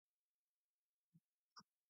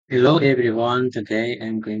Hello everyone, today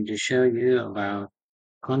I'm going to show you about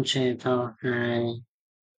congenital high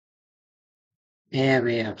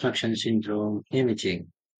airway obstruction syndrome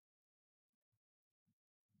imaging.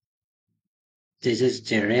 This is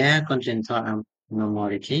the rare congenital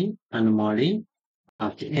anomaly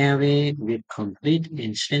of the airway with complete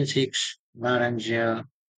intrinsic laryngeal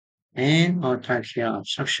and or tracheal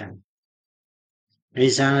obstruction,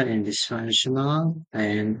 result in dysfunctional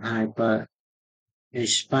and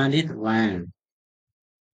hyper-expanded lung,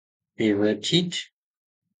 everted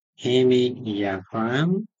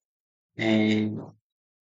hemidiaphragm, and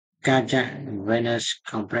cardiac venous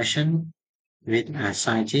compression with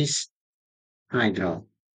ascites hydro.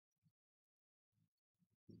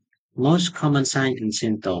 Most common signs and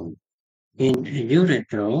symptoms in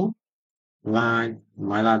urethral, lung,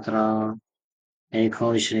 bilateral,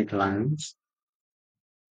 echoic lungs,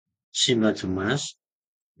 similar to mass,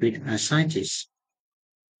 with ascites.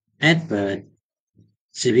 At birth,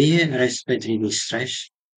 severe respiratory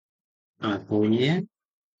distress, apnea,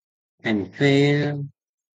 and failed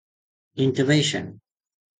intubation.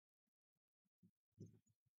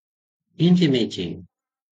 Intimating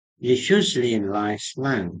is usually in large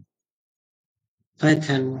lung,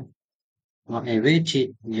 flattened or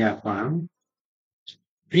elevated diaphragm.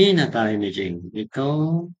 Prenatal imaging,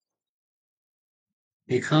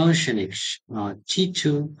 echogenics or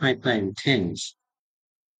T2 hyperintense,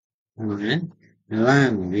 and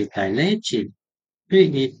lung with dilated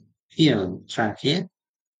fluid-filled trachea,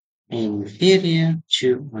 inferior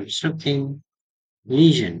to obstructing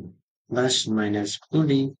lesion, plus minus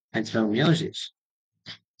polyhydramniosis.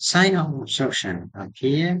 Sign of obstruction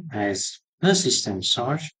appear as persistent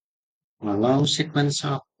source or long sequence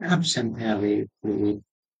of absent airway fluid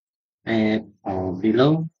at or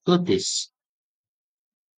below glottis.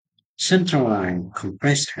 Central line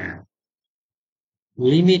compressed hair,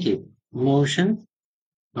 limited motion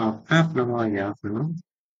of abnormal diaphragm,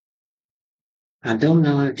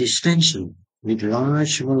 abdominal distension with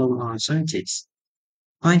large volume ascites,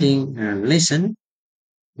 finding a lesion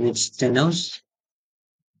with stenosis,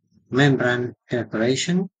 membrane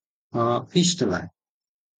perforation, or fistula.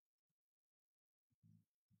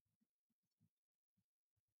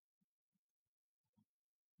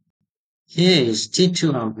 Here is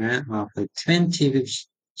T2 of a 20-week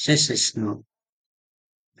gestational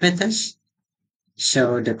fetus.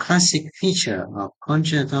 So the classic feature of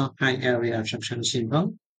congenital high airway obstruction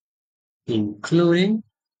syndrome, including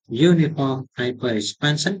uniform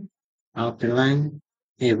hyperexpansion of the lung,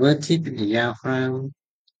 everted diaphragm,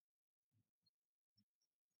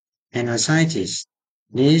 and ascites.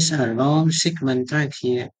 These are long segment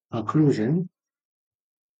trachea occlusion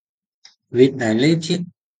with dilated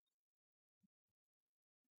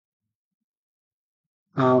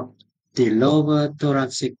of the lower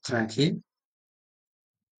thoracic trachea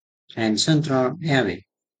and central airway.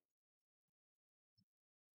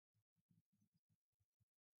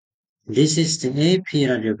 This is the AP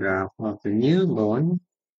radiograph of the newborn.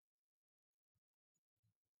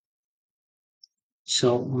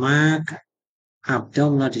 So mark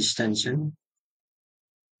abdominal distension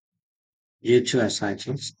due to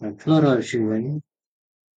ascites, a pleural effusion,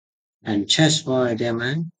 and chest wall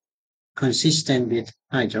edema consistent with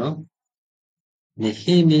hydro. The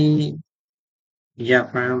hemi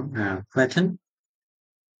diaphragm are flattened.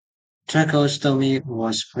 Tracheostomy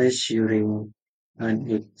was placed during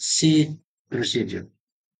an C procedure.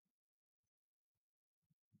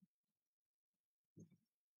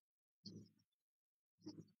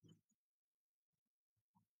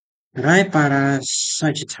 Right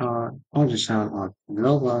parasagittal ultrasound of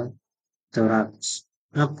lower thorax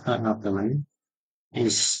upper abdomen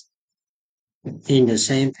is in the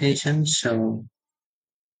same patient, so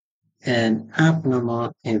an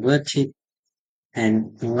abnormal everted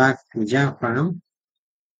and lack diaphragm,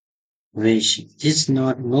 which did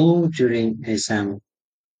not move during exam.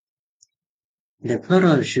 The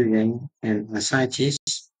pleural effusion and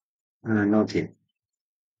ascites are noted.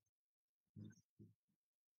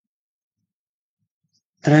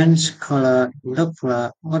 Transcolor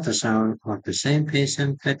Doppler ultrasound of the same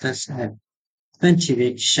patient fetus at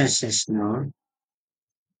 20-week gestational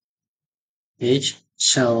age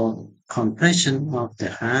show compression of the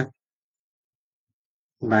heart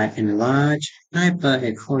by enlarged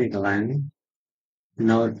hyperechoic lung,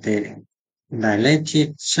 note the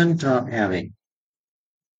dilated central airway.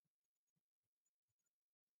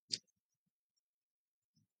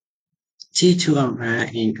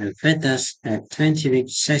 T2MR in a fetus at 20-week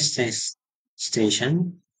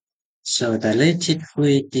gestation, so dilated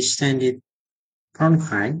fluid distended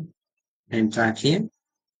bronchi and trachea.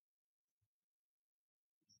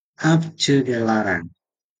 up to the larynx.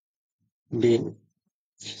 The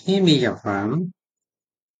hemidiaphragm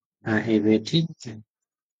are elevated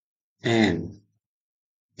and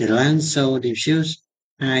the lungs so diffuse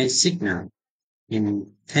high signal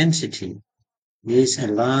intensity is a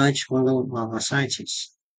large volume of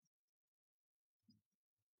ascites.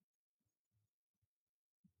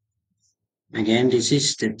 Again, this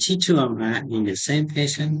is the T2MR in the same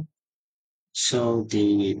patient. So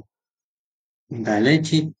the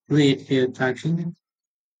dilated fluid field vacuum,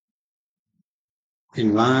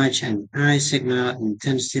 enlarged and high signal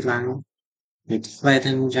intensity lung with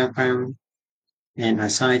flattened diaphragm and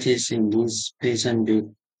ascites in this patient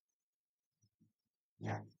with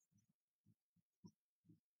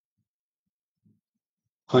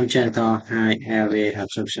congenital high airway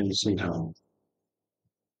obstruction syndrome.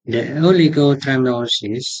 The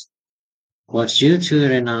oligotrienosis was due to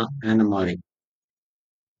renal anomaly.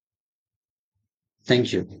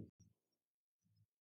 Thank you.